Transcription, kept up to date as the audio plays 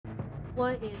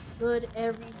What is good,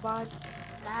 everybody?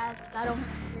 Last I don't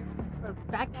here. We're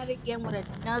back at it again with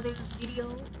another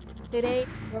video. Today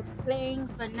we're playing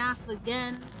FNAF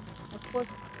again. Of course,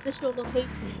 it's the sister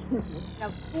location. And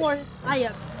of course, I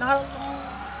am not alone.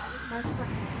 It's my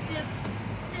friend Tiff.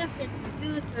 Tiff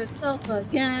introduced herself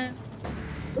again.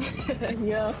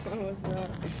 Yo, what's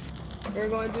up? We're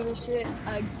going to do this shit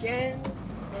again.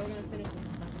 Or we're gonna finish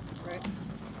next time, right?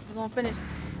 We're gonna finish.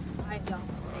 Alright, y'all.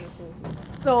 Okay, cool.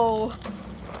 So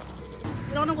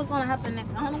we don't know what's gonna happen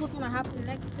next. I don't know what's gonna happen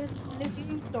next in this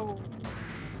game. So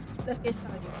let's get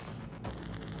started.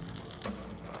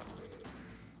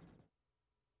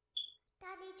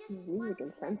 Daddy just We wants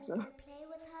making sense me though. to play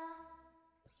with her.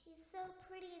 She's so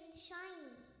pretty and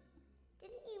shiny.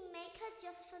 Didn't you make her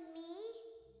just for me?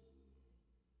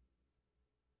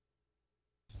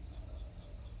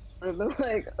 I look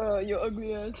like, you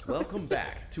ugly ass. Welcome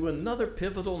back to another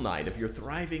pivotal night of your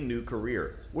thriving new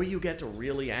career, where you get to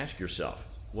really ask yourself,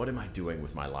 what am I doing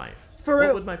with my life? For What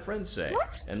real. would my friends say?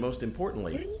 What? And most What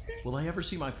importantly, did you say? will I ever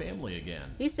see my family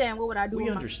again? He's saying, "What would I do?" We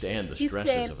with my-" understand the He's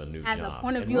stresses saying of a new as a job,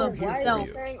 point of and view we're of here himself. for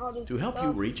you. Saying all this To help you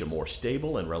stuff. reach a more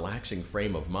stable and relaxing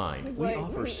frame of mind, we Like,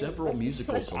 offer wait, several like,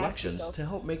 musical like, ask selections yourself. to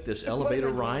help make this What elevator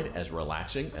am I ride doing? as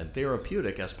relaxing and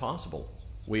therapeutic as possible.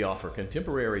 We offer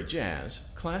contemporary jazz,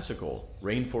 classical,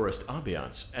 rainforest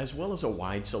ambiance, as well as a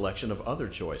wide selection of other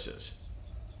choices.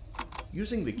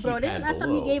 Using the Bro, didn't keypad last time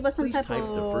he below, gave us some please type type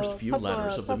the first of few couple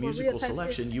letters of the real musical type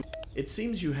selection you... It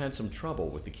seems you had some trouble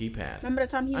with the keypad. Remember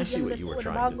the time he I was see giving what us you were with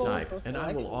the trying to bongos? type, and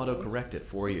I will auto-correct it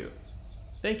for you.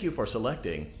 Thank you for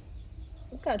selecting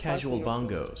Look at Casual talking.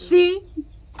 Bongos. See,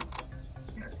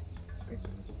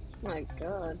 My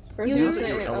God. First You Now you that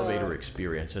your saying, elevator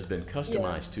experience has been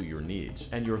customized to your needs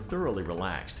and you're thoroughly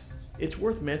relaxed, it's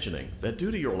worth mentioning that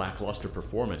due to your lackluster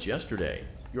performance yesterday,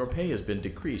 your pay has been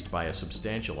decreased by a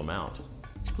substantial amount.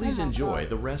 Please Oh my enjoy God.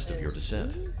 the rest of your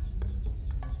descent.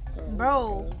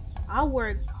 bro, I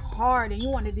worked hard, and you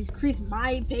want to decrease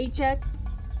my paycheck?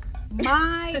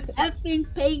 My effing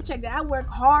paycheck that I work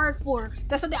hard for.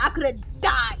 That's something I could have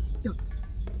died.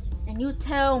 And you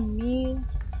tell me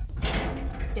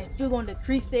that you're gonna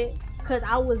decrease it because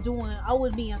I was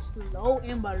being slow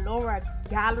in Valora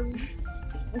Gallery.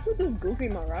 What's with this goofy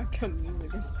Moroccan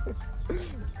music?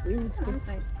 Please. I'm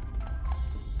saying,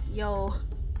 yo,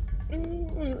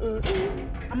 Mm-mm-mm-mm.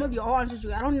 I'm gonna be honest with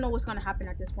you. I don't know what's gonna happen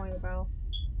at this point, bro.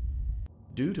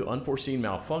 Due to unforeseen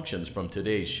malfunctions from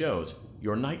today's shows,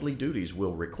 your nightly duties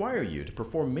will require you to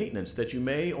perform maintenance that you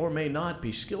may or may not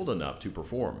be skilled enough to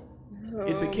perform.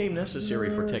 It became necessary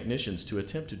for technicians to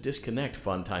attempt to disconnect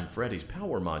Funtime Freddy's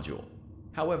power module.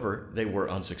 However, they were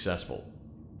unsuccessful.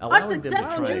 Allowing them to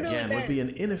Unsuccessful? try again would be an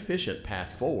inefficient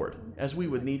path forward, as we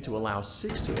would need to allow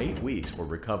 6 to 8 weeks for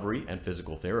recovery and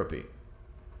physical therapy.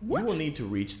 You will need to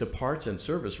reach the parts and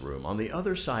service room on the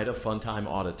other side of Funtime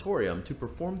Auditorium to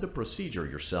perform the procedure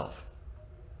yourself.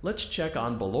 Let's check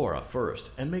on Ballora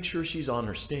first and make sure she's on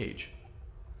her stage.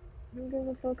 I don't give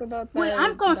a fuck about that. Wait,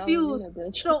 I'm confused.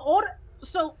 ballerina bitch.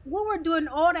 So we were doing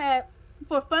all that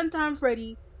for Funtime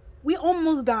Freddy. We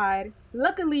almost died.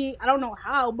 Luckily, I don't know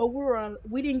how, but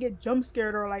we didn't get jump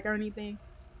scared or anything.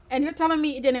 And you're telling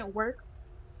me it didn't work?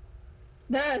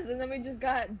 Yes, and then we just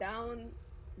got down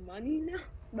money now?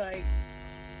 Like,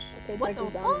 okay, What check the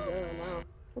is down fuck? 0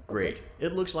 now. Great.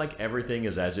 It looks like everything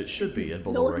is as it should be in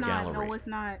No, Ballora it's not. Gallery. No, it's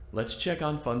not. Let's check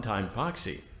on Funtime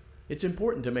Foxy. It's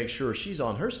important to make sure she's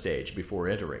on her stage before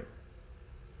entering.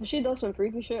 If she does some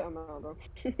freaky shit, I'm out, bro.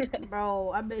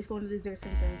 Bro, I bet it's going to do the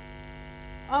same thing.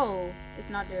 Oh, it's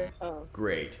not there. Oh.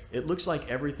 Great. It looks like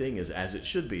everything is as it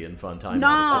should be in Funtime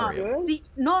Nah, Auditorium. see,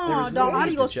 There no, is the no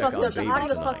need to audio's check fucked on up. The Baby audio's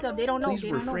tonight. fucked up. They don't know. Please They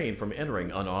don't know. refrain from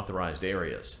entering unauthorized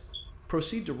areas.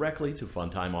 Proceed directly to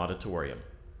Funtime Auditorium.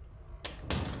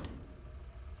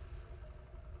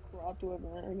 Rob to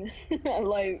it, man.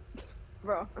 Like,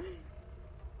 bro.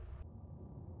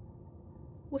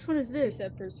 Which one is He this?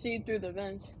 said proceed through the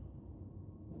vents.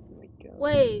 Oh my God.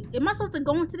 Wait, am I supposed to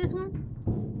go into this one?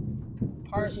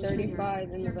 Part Motion trigger. 35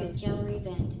 in the Circus vents. gallery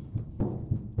vent.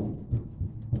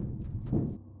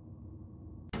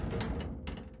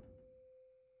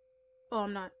 Oh,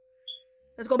 I'm not.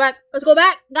 Let's go back. Let's go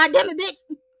back. God damn it,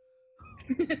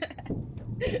 bitch.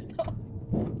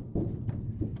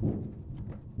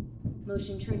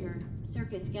 Motion trigger.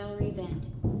 Circus gallery vent.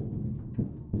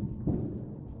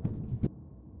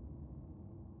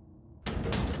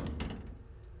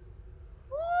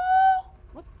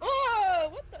 What? Oh,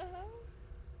 what the hell?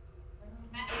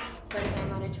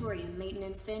 Funtime auditorium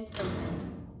maintenance vent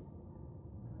open.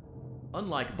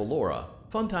 Unlike Ballora,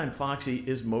 Funtime Foxy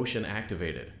is motion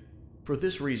activated. For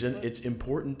this reason, it's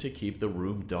important to keep the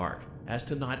room dark, as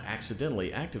to not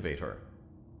accidentally activate her.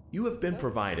 You have been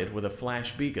provided with a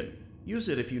flash beacon. Use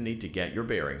it if you need to get your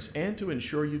bearings and to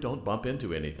ensure you don't bump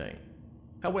into anything.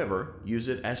 However, use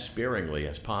it as sparingly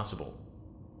as possible.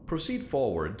 Proceed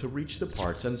forward to reach the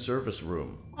parts and service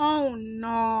room. Oh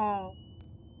no.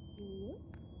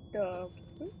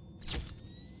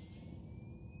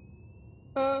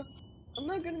 I'm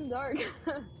not good in the dark.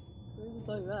 Just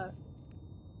like that.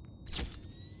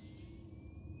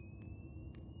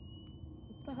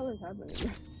 What the hell is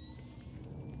happening?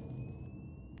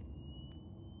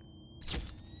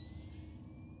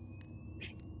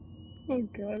 Oh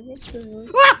god, what the hell?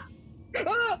 Ah!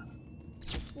 Ah!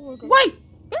 Oh god. Wait!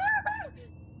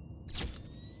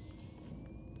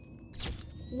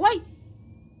 Wait!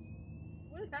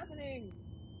 What is happening?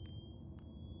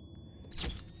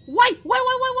 Wait! Wait!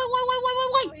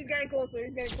 Oh, he's getting closer,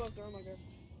 he's getting closer, oh my god.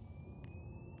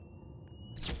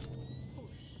 Oh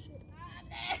shit.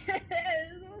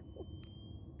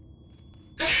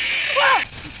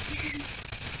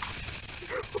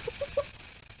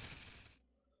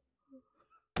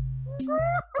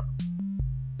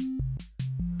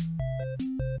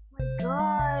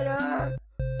 My god!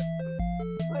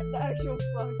 What the actual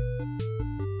fuck?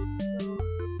 No.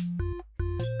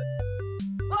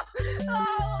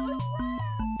 Oh,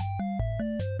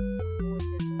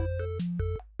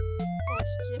 Oh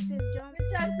shit, this junk.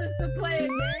 bitch asked us to play a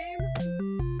game?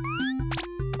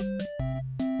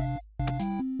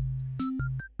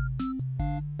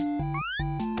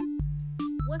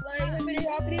 What's Like, that? hippity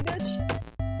hoppity, bitch?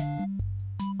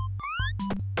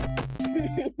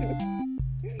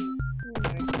 Oh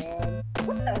my god.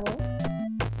 What the hell?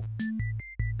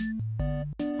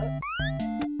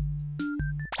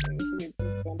 I guess we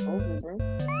can jump over, bro.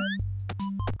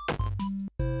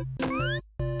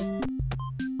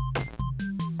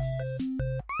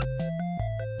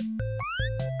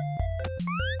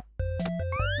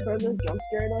 Bro just jump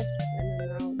scared us, and then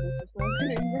now this is not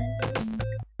happening, bro.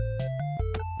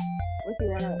 What if we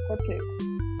run out of cupcakes?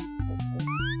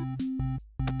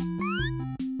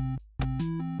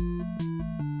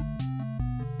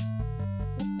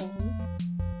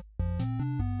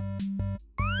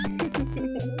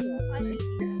 I hate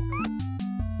these.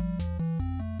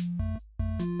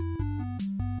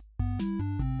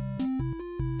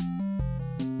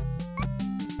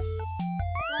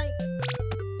 Like,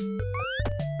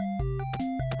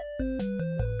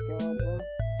 God, bro.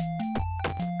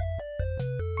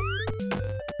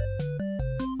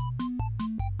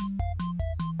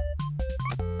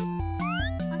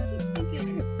 I keep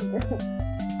thinking it's Bro.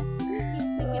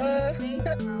 space,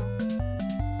 bro.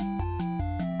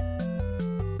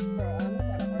 Bro, I almost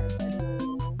had a heart attack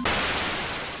doing it.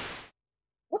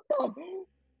 What the?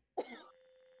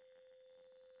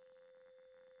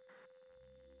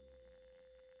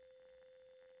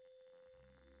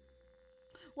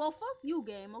 Well, fuck you,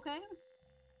 game, okay?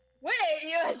 Wait,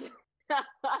 yes.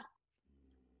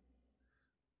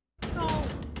 So,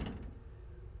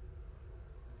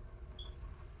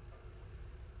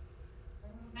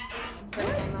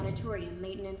 Frontline Auditorium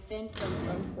maintenance vent open.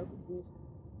 I'm so confused.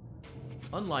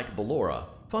 Unlike Ballora,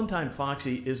 Funtime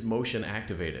Foxy is motion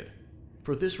activated.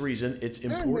 For this reason, it's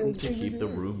important to keep the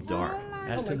room dark,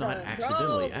 as to not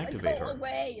accidentally activate her.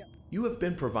 Away. You have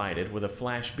been provided with a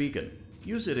flash beacon.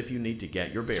 Use it if you need to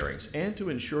get your bearings and to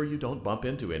ensure you don't bump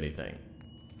into anything.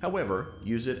 However,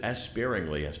 use it as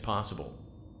sparingly as possible.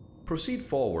 Proceed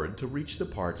forward to reach the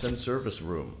parts and service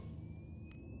room.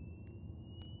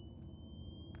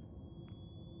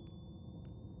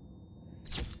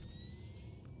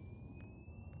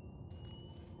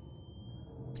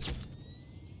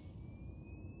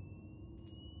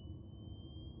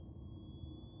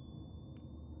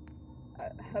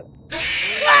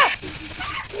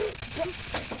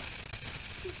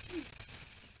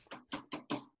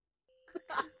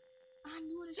 I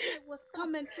knew this shit was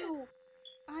coming too.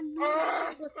 I knew this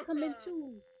shit was coming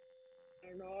too.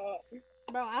 I know.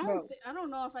 Bro, Bro. I don't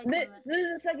know if I This, can. this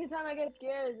is the second time I get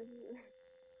scared. This is...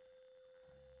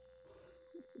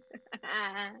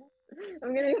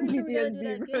 I'm gonna Pretty sure we gotta do PTSD,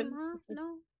 that bro. game, huh?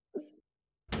 No?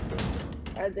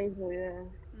 I think so, yeah.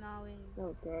 No, we ain't.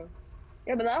 Oh god.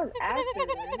 Yeah, but that was after,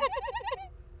 right?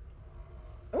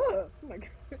 Oh my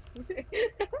god.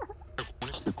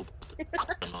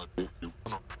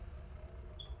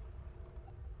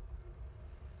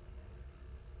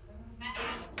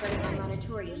 Frontline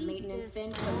Auditorium maintenance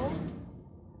vent open.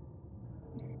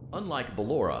 Unlike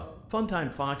Ballora,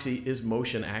 Funtime Foxy is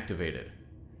motion activated.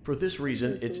 For this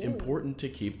reason, it's important to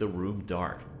keep the room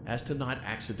dark, as to not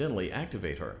accidentally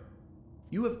activate her.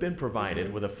 You have been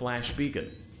provided with a flash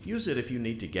beacon. Use it if you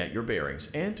need to get your bearings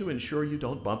and to ensure you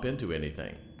don't bump into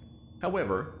anything.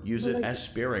 However, use it as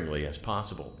sparingly as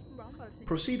possible. Bro, I'm about to take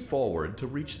Proceed forward to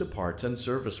reach the parts and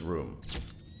service room.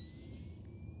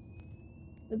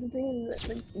 But the thing is,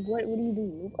 like, what do you do?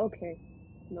 Move? Okay.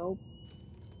 Nope.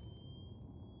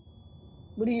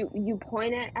 What do you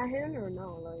point at him or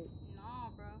no? Like,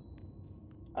 No,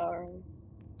 bro. alright.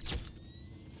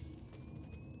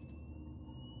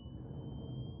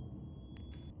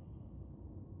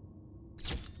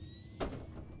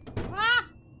 Ah!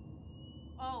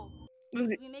 Oh. What is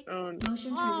Did it? we make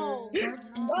Motion Oh. trigger. Parts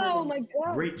and Oh service. my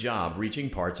god! Great job reaching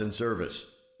parts and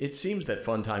service. It seems that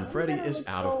Funtime Freddy is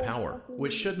out of power,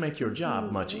 which should make your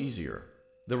job much easier.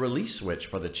 The release switch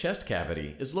for the chest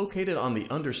cavity is located on the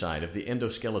underside of the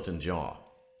endoskeleton jaw.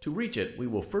 To reach it, we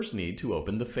will first need to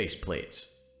open the face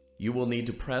plates. You will need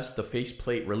to press the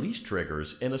faceplate release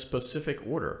triggers in a specific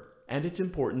order, and it's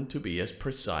important to be as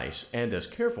precise and as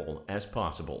careful as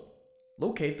possible.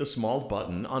 Locate the small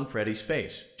button on Freddy's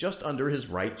face, just under his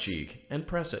right cheek, and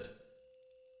press it.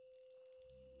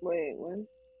 Wait, what?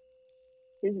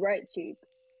 His right cheek.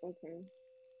 Okay.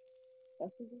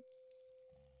 That's his.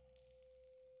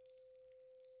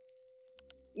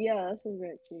 Yeah, that's his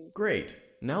right cheek. Great.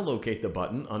 Now locate the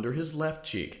button under his left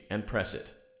cheek and press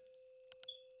it.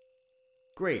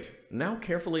 Great. Now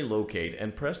carefully locate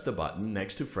and press the button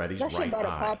next to Freddy's That shit right about to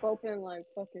eye. pop open like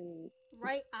fucking.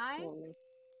 right eye? Wait,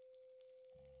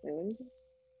 what is it?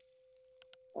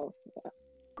 Oh, fuck.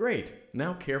 Great.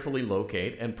 Now carefully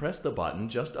locate and press the button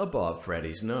just above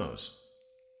Freddy's nose.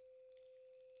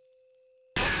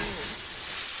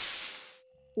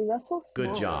 Dude, that's so small.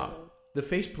 Good job. The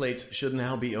faceplates should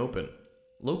now be open.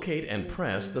 Locate and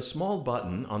press the small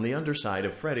button on the underside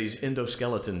of Freddy's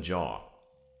endoskeleton jaw.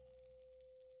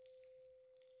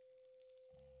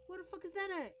 Where the fuck is that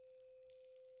at?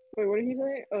 Wait, what did he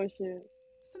say? Oh shit.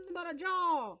 Something about a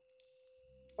jaw.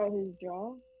 Oh, his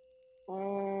jaw?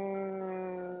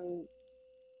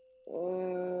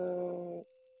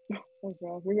 Oh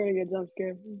god, we're gonna get jump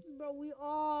scared. Bro, we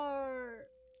are.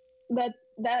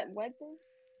 That what thing?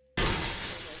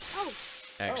 Oh.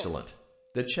 Excellent.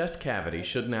 The chest cavity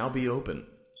should now be open.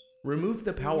 Remove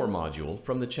the power module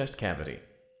from the chest cavity.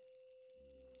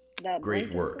 That Great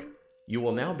blinking work. thing? You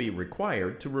will now be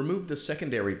required to remove the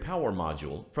secondary power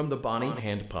module from the Bonnie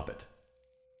hand puppet.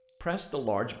 Press the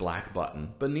large black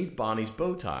button beneath Bonnie's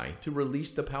bow tie to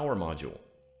release the power module.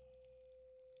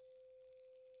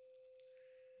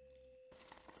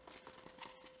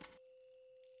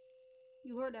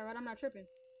 You heard that, right? I'm not tripping.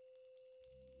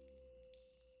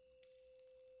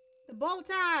 The bow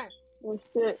tie. Oh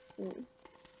shit.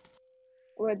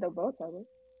 Wait, the bow tie, bro.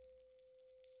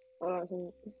 Oh,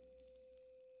 so-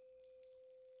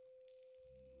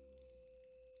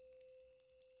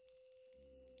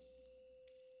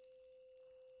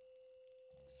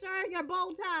 Sir, your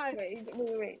bow tie.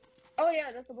 wait. Oh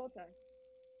yeah, that's the bow tie.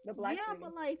 The black Yeah, thing.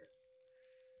 but like,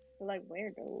 Like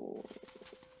where though?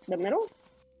 The middle?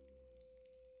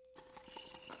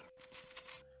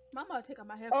 I'm about to take out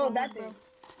my headphones. Oh, that bro. thing.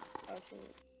 Oh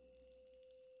shit.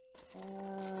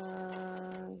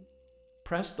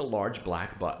 Press the large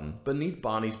black button beneath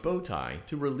Bonnie's bow tie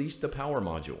to release the power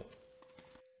module.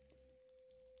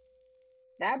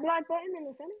 That black button in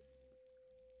the center?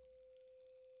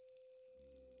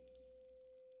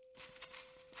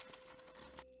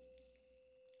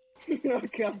 Oh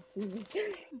god, Jesus.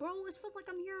 Bro, it feels like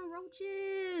I'm hearing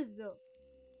roaches.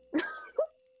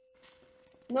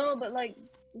 No, but like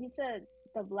you said,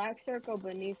 the black circle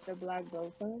beneath the black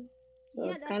bow tie. So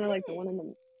Yeah, it's that's kind of like the it.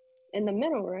 one in the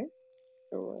middle, right?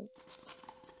 Or what?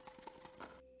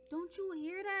 Don't you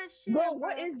hear that shit? Bro,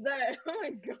 what is that? Oh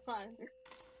my god.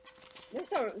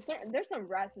 There's some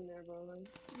rats in there, bro. Like.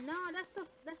 Nah,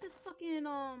 that's his fucking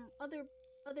other.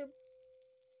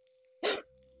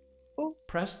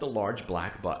 Press the large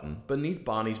black button beneath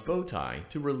Bonnie's bow tie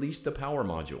to release the power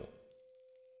module.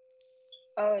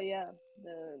 Oh yeah,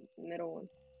 the middle one.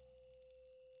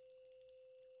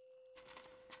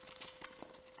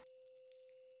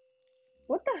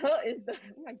 What the hell is that?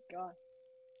 Oh my god.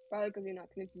 Probably because you're not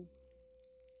clicking.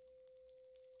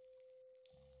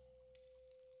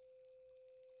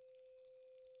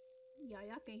 Yeah,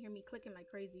 y'all can hear me clicking like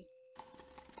crazy.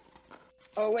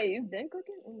 Oh wait, you've been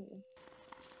clicking? Mm.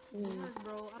 Yes, Mm.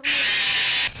 bro. I don't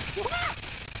know.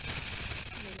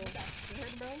 You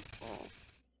heard, bro? Oh.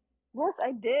 Yes,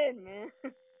 I did, man.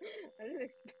 I didn't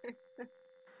expect.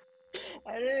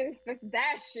 I didn't expect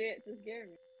that shit to scare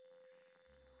me.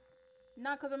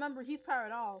 Nah, cause remember he's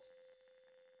powered off.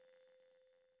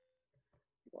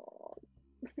 God.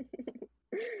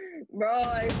 Bro,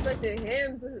 I expected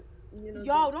him to. you know,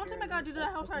 Yo, take don't tell care me I gotta of do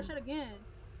myself. that whole shit again.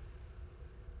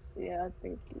 Yeah, I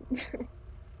think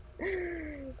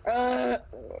uh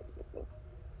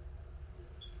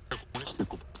The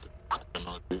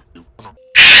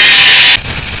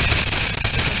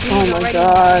B oh is my already in your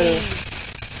god. name.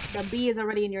 The B is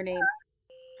already in your name.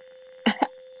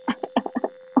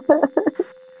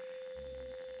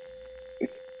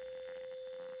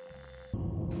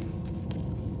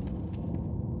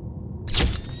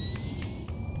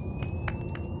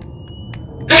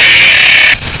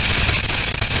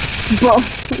 Bro.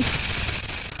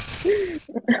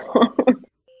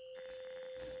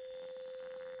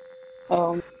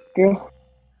 Girl.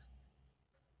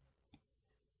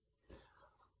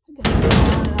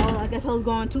 I guess I was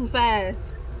going too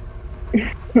fast.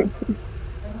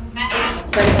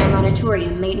 Further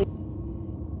auditorium maintenance.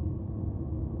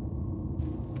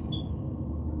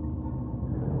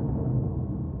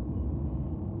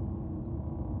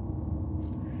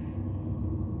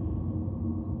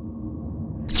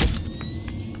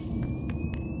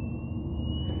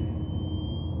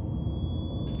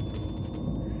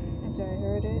 Okay, I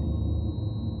heard it.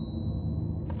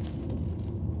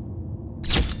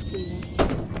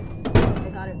 I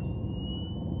got it.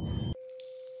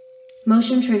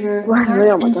 Motion trigger. Right,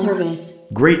 Parts oh my and God. service.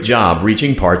 Great job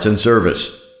reaching parts and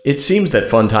service. It seems that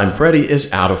Funtime Freddy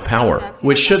is out of power,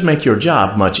 which should make your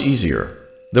job much easier.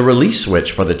 The release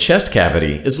switch for the chest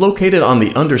cavity is located on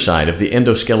the underside of the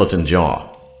endoskeleton jaw.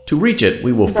 To reach it,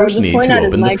 we will first need to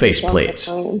open the face plates.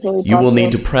 You will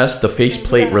need to press the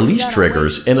faceplate release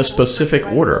triggers in a specific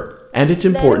order, and it's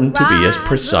important to be as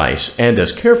precise and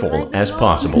as careful as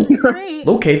possible.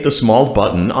 Locate the small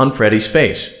button on Freddy's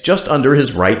face, just under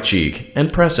his right cheek,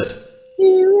 and press it.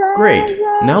 Great.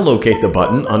 Now locate the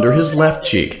button under his left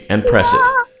cheek and press it.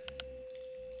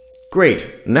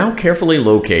 Great. Now carefully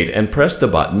locate and press the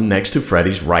button next to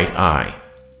Freddy's right eye.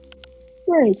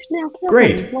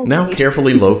 Great. Now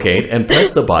carefully locate and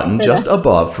press the button just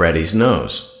above Freddy's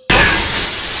nose.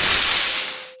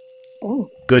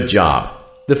 Good job.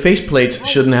 The faceplates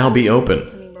should now be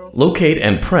open. Locate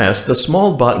and press the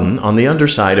small button on the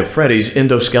underside of Freddy's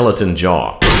endoskeleton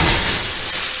jaw.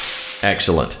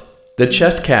 Excellent. The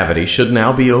chest cavity should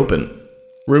now be open.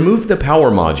 Remove the power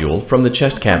module from the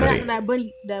chest cavity. That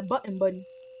button.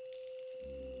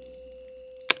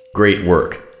 Great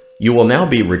work. You will now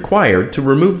be required to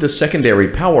remove the secondary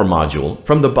power module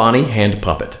from the Bonnie hand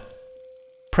puppet.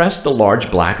 Press the large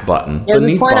black button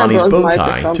beneath Bonnie's bow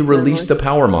tie to release the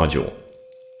power module.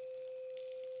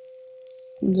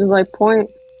 Just like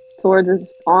point towards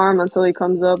his arm until he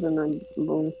comes up and then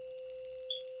boom.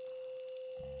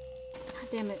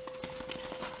 Damn it.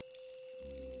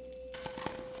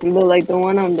 But like the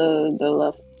one on the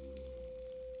left.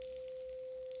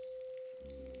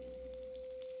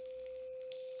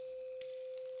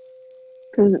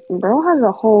 Cause bro has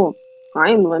a whole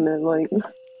time limit, like.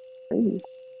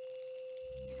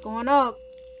 It's going up.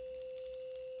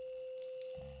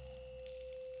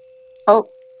 Oh.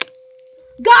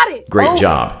 Got it! Great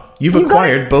job. You've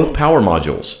acquired both power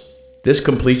modules. This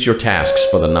completes your tasks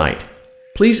for the night.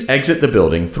 Please exit the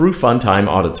building through Funtime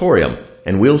Auditorium,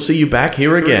 and we'll see you back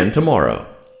here again tomorrow.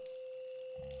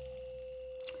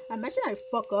 I imagine I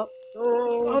fuck up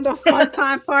on the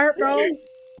Funtime part, bro.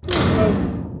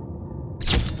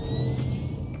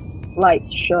 Light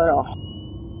shut off.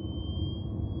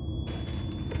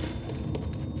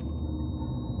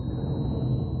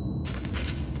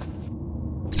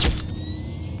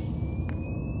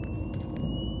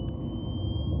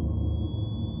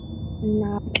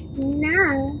 No.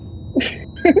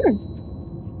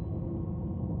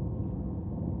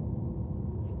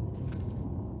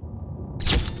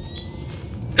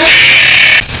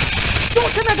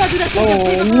 Don't tell me I gotta do that shit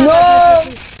again. Oh no!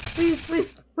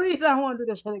 Please, I don't want to do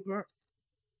that shit again.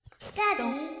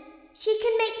 Daddy, she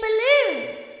can make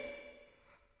balloons.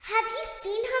 Have you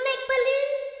seen her make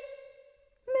balloons?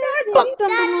 Man, fuck them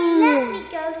Daddy, let balloons. me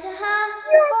go to her.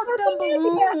 Fuck them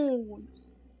balloons.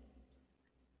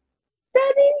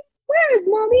 Daddy, where is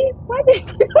mommy? Why did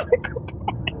you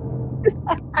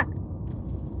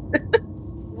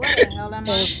Where the hell am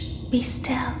I? Be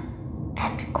still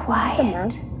and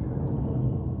quiet.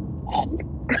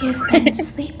 You've been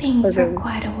sleeping for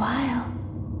quite a while.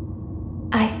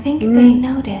 I think they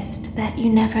noticed that you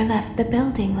never left the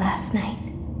building last night.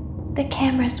 The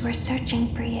cameras were searching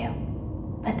for you,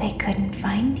 but they couldn't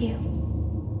find you.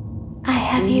 I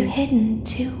have you hidden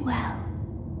too well.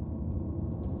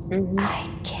 I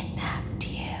kidnapped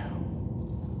you.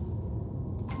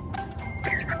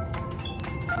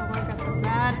 Oh, I got the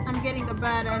bad. I'm getting the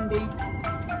bad ending.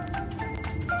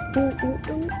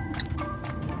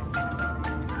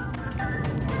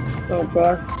 Oh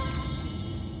god.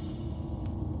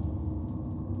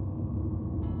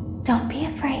 Don't be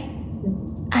afraid.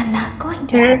 I'm not going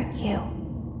to hurt you.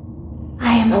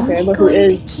 I am only but who going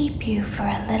to is? keep you for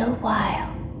a little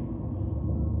while.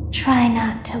 Try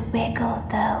not to wiggle,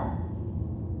 though.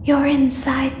 You're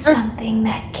inside something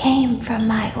that came from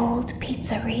my old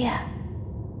pizzeria.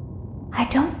 I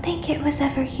don't think it was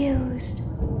ever used.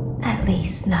 At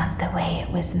least not the way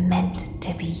it was meant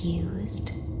to be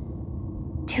used.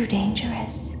 Too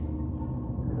dangerous.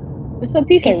 It's a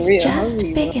piece of It's real. just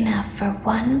big enough for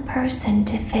one person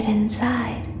to fit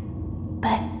inside,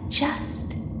 but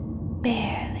just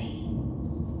barely.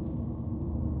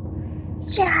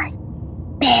 Just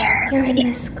barely. You're in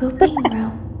the scooping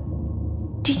room.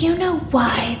 Do you know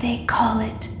why they call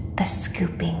it the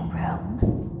scooping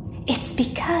room? It's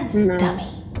because,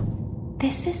 dummy,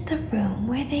 this is the room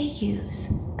where they use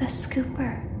the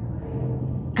scooper.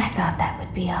 I thought that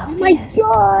would be obvious.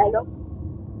 Oh my god!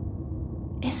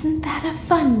 Isn't that a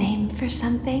fun name for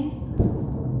something?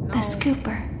 The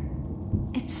scooper.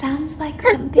 It sounds like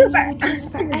something you would use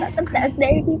for ice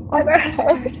cream, or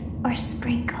custard, or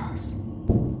sprinkles.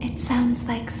 It sounds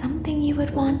like something you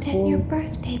would want at your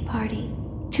birthday party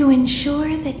to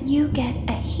ensure that you get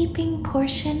a heaping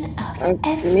portion of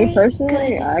every Me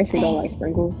personally, good I actually don't thing. like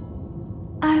sprinkles.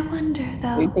 I wonder,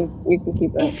 though, You think you can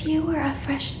keep that? if you were a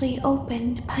freshly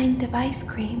opened pint of ice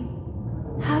cream,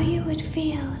 how you would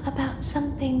feel about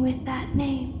something with that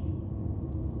name.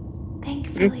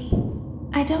 Thankfully,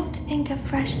 I don't think a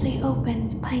freshly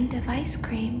opened pint of ice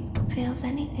cream feels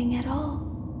anything at all.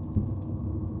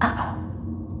 Uh-oh.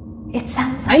 It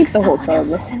sounds I like ate the whole someone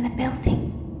else tub. is in the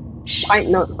building. Shh. I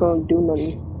ain't not gonna do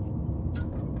nothing.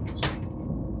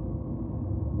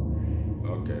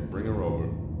 Okay, bring her over.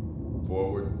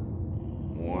 Forward.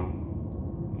 More.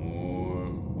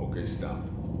 Okay, stop.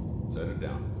 Set it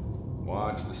down.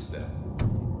 Watch the step.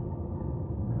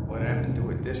 What happened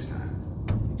to it this time?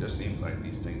 It just seems like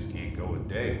these things can't go a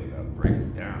day without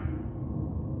breaking down.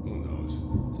 Who knows?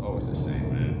 It's always the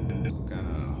same, man. Some kind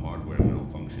of hardware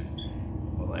malfunction.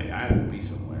 Well, hey, I have to be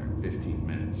somewhere in 15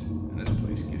 minutes, and this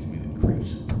place gives me the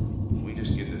creeps. Can we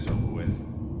just get this over with?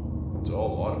 It's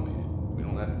all automated. We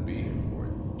don't have to be here for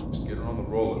it. Just get her on the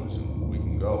rollers and we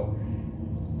can go.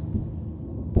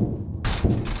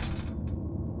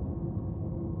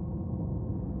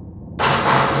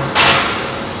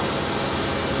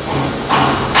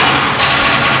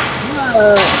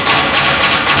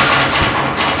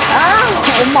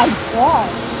 Oh my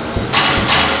god!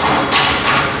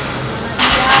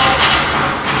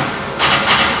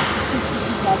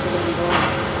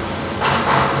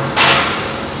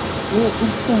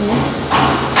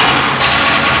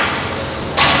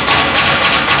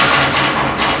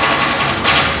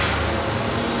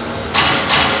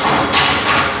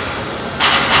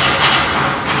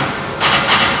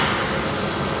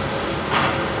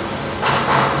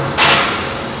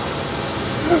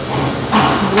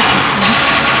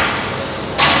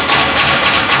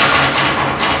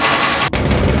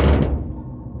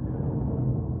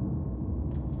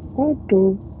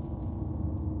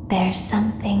 There's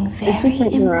something very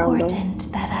taking around, though.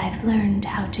 important that I've learned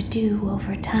how to do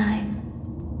over time.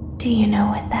 Do you know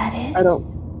what that is?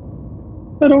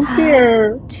 I don't How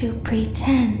care. to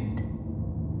pretend.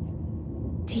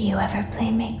 Do you ever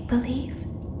play make-believe?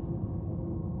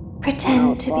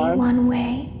 Pretend to be one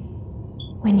way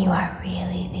when you are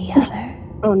really the other.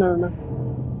 Oh no.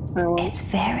 I won't.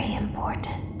 It's very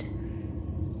important.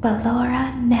 But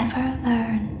Laura never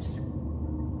learns.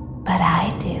 But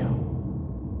I do.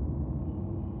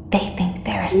 They think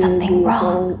there is something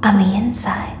wrong on the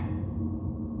inside.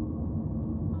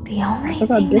 The only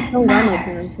thing that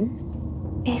matters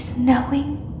is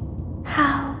knowing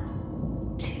how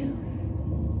to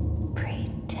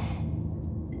pretend.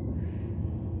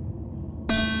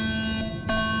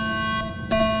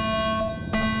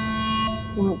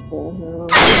 What the hell?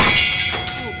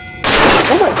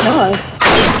 Oh my god!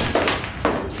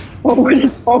 Oh, what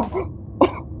is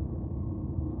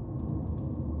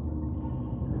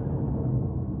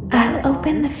I'll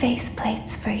open the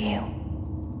faceplates for you.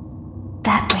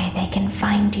 That way they can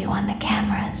find you on the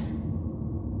cameras.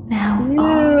 Now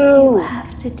all you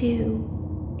have to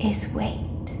do is wait.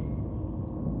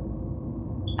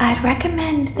 I'd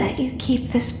recommend that you keep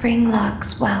the spring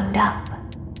locks wound up.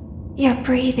 Your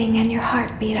breathing and your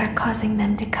heartbeat are causing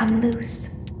them to come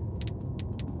loose.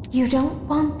 You don't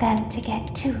want them to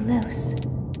get too loose.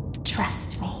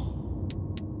 Trust me.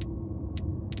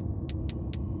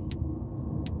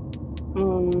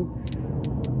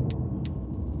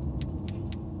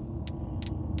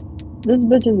 This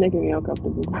bitch is making me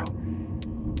uncomfortable.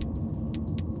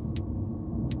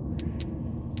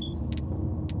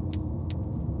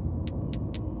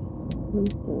 So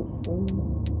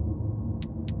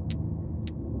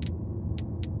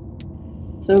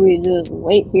we just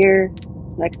wait here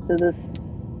next to this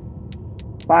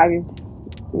 5,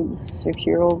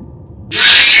 6-year-old.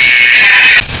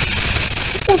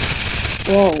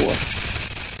 Whoa.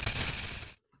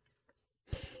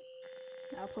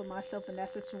 I'll put myself in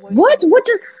that situation.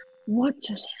 What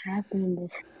just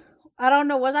happened? I don't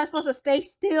know. Was I supposed to stay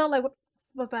still? Like, what's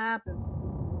supposed to happen?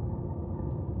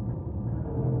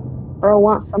 Bro, I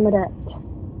want some of that.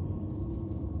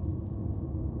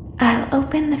 I'll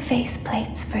open the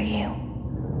faceplates for you.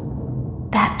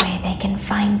 That way they can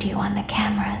find you on the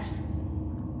cameras.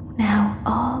 Now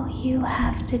all you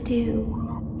have to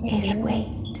do is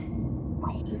wait.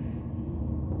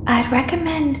 I'd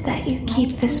recommend that you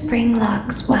keep the spring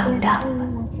locks wound up.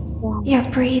 Your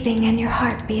breathing and your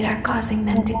heartbeat are causing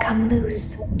them to come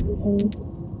loose.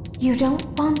 You don't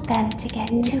want them to get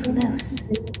too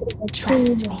loose.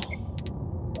 Trust me.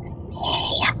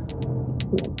 Oh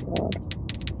my God.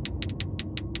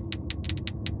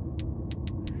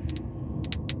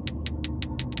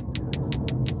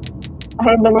 I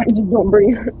don't know, I just don't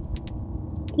bring her.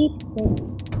 Keep it.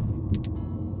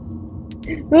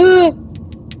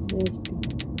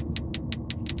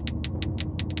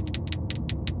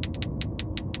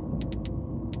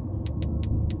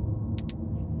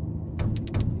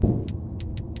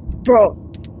 Bro.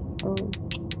 Oh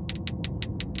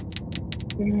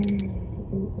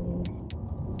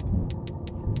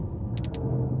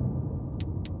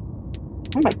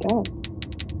my God.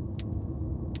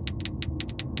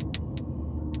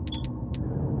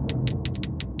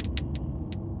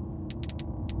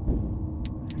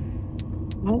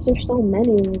 Why is there so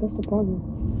many? That's the problem.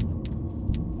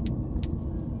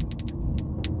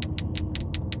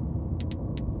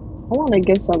 I want to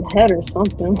get some head or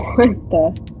something like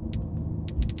that.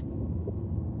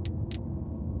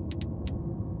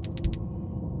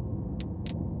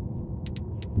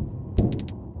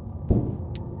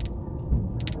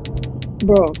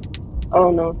 Bro.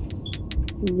 Oh no.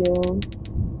 Yo.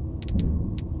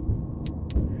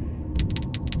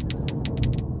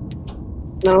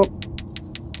 Nope.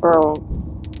 Bro.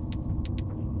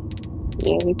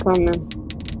 Yeah, he coming.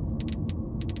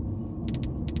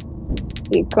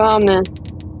 He coming.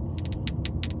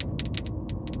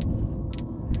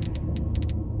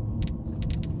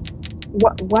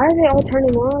 What? Why are they all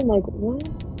turning on? Like, what?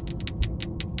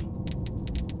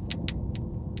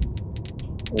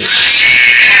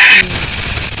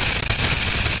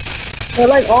 They're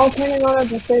like all turning on at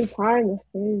the same time. It's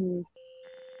crazy.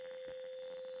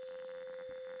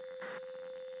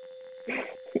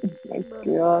 My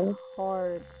God. This is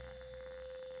hard.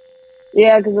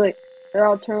 Yeah, because like they're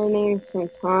all turning some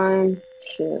time.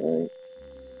 Shit. Like,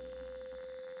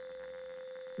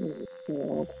 oh my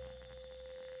God.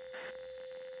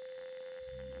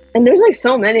 And there's like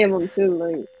so many of them too.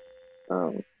 Like,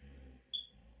 oh.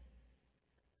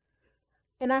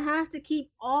 And I have to keep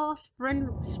all spring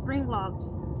locks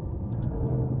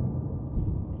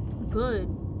good.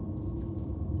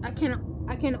 I can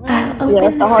I'll only Yeah,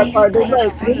 open that's the the hard part. There's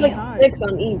faceplates for like you. 6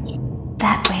 on each.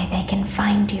 That way they can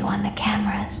find you on the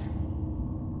cameras.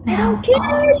 I Now don't care.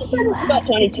 all Just you let us about have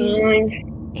to 20 do times.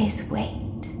 is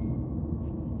wait.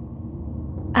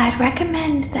 I'd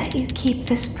recommend that you keep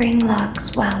the spring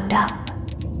locks wound up.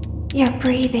 Your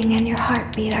breathing and your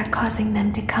heartbeat are causing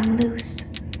them to come loose.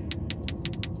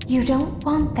 You don't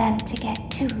want them to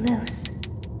get too loose.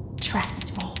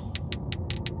 Trust me.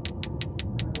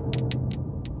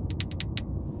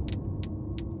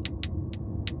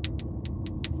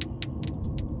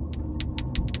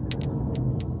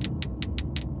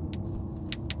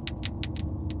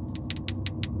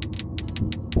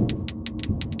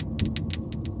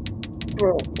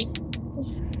 Bro. This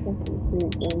fucking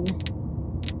freaking.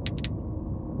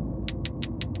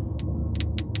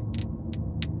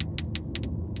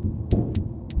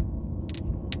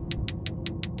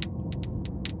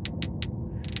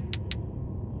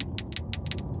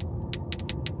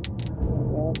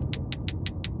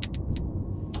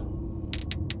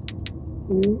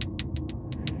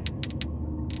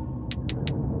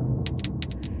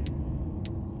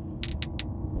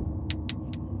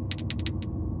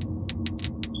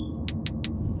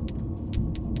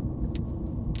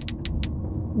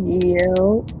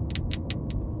 Yo.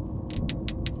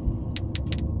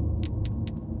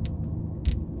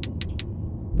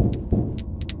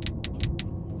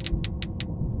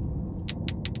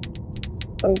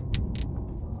 Oh.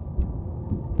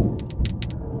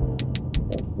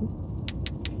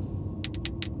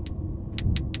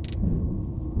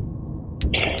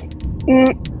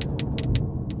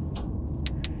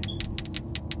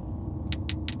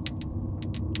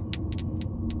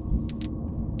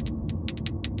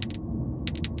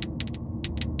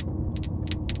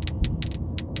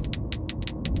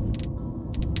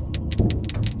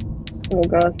 Oh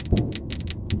god.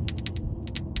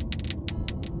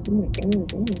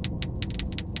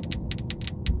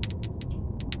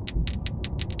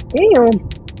 Damn.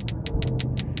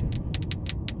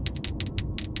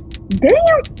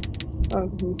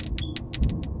 Damn.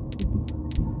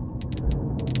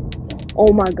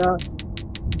 Oh my god.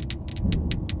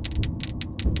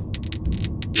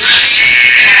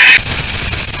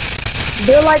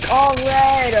 They're like all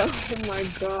red. Oh my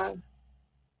god.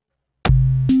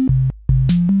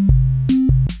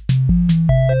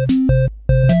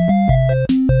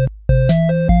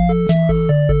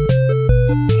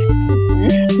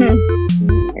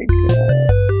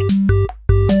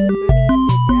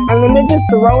 I'm gonna just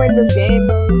throw in this game,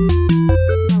 bro.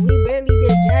 No, we barely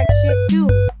did jack shit too.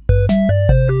 But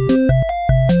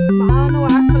I don't know.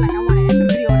 I feel like I want to end the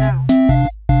video now.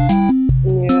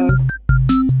 Yeah.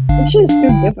 This shit's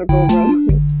too difficult, bro.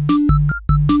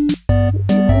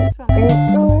 It's gonna be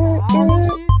all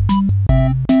this shit.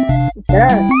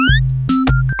 Yeah.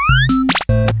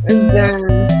 It's done.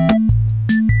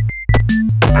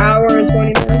 Hour and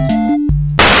 20 minutes.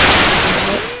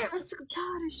 Man, I'm sick and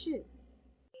tired of shit.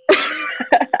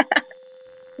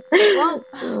 Well,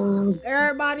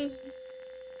 everybody.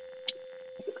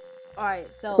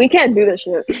 Alright, so We can't do this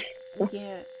shit. we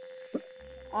can't.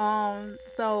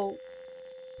 So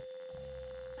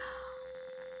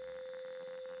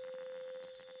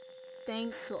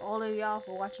thank to all of y'all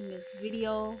for watching this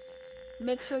video.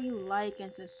 Make sure you like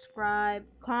and subscribe,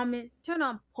 comment, turn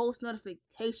on post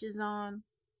notifications on,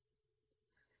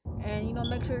 and you know,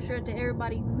 make sure to share it to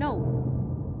everybody you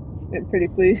know. Yeah, pretty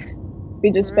please.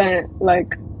 We just spent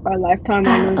like our lifetime on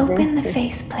I'll this, bro. open the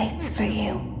faceplates for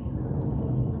you.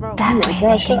 Bro, That way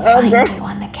they shut can up, find bro. you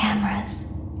on the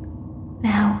cameras.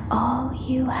 Now all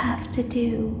you have to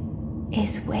do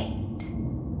is wait.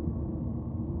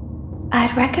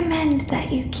 I'd recommend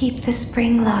that you keep the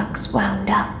spring locks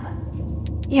wound up.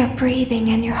 Your breathing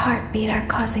and your heartbeat are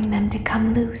causing them to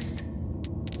come loose.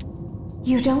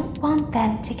 You don't want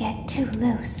them to get too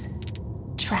loose.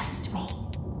 Trust me.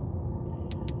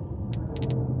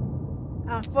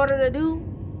 without further ado,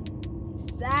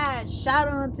 Sad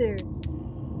Shadowhunter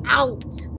out.